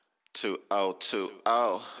2020.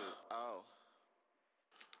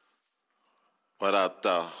 What up,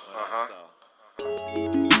 though?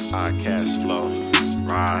 I Kash Flo.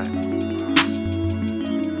 Right.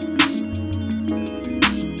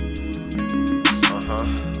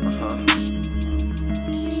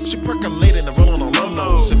 She percolating and rolling on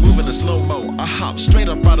low-lows and moving in slow-mo. I hop straight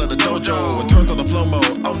up out of the dojo and turned on the flow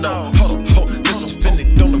mode. Oh no, hold, this is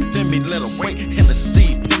Finny, don't offend me, let her wait.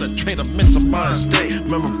 Hennessy, penetrate a mental mind state.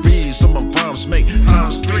 Memories of my rhymes make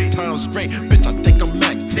times 3 times great. Bitch, I think I'm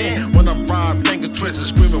Mac 10 when I ride, fingers twisted,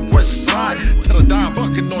 screaming west side. Till I die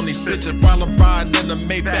bucking on these bitches while I'm riding in the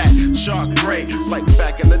Maybach. Shark gray, like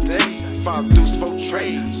back in the day. 5 deuce for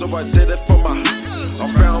trade, so I did it for my.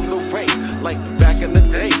 I found the way, like back in the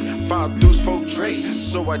day. 5 deuce for trade,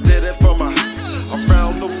 so I did it for my. I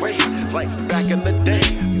found the way, like back in the day.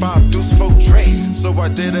 5 deuce for trade, so I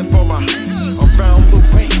did it for my. I found the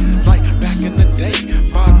way, like back in the day.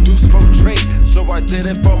 5 deuce for trade, so I did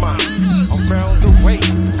it for my. I found the way.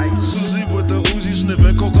 Susie with the Uzi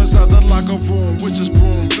sniffing coke inside the locker room, witch's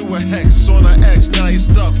broom through a hex on an X. Now he's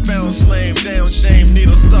stuck, found slave, down shame,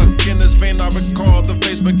 needle stuck in his vein. I recall the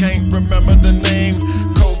face but can't remember the name.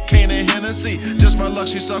 Cocaine and Hennessy, just my luck,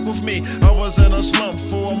 she stuck with me. I was in a slump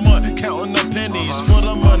for a month, counting up pennies for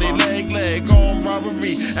the money. Leg on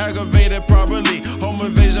robbery, aggravated properly, home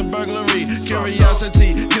invasion, burglary,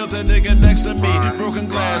 curiosity, killed a nigga next to me. Broken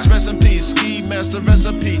glass, rest in peace, ski master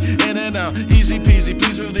recipe, in and out, easy peasy.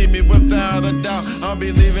 Please believe me without a doubt. I'll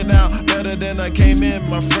be leaving out better than I came in,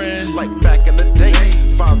 my friend. Like back in the day,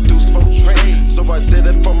 5 deuce for trade, so I did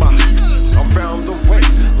it for my. I found the way,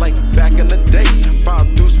 like back in the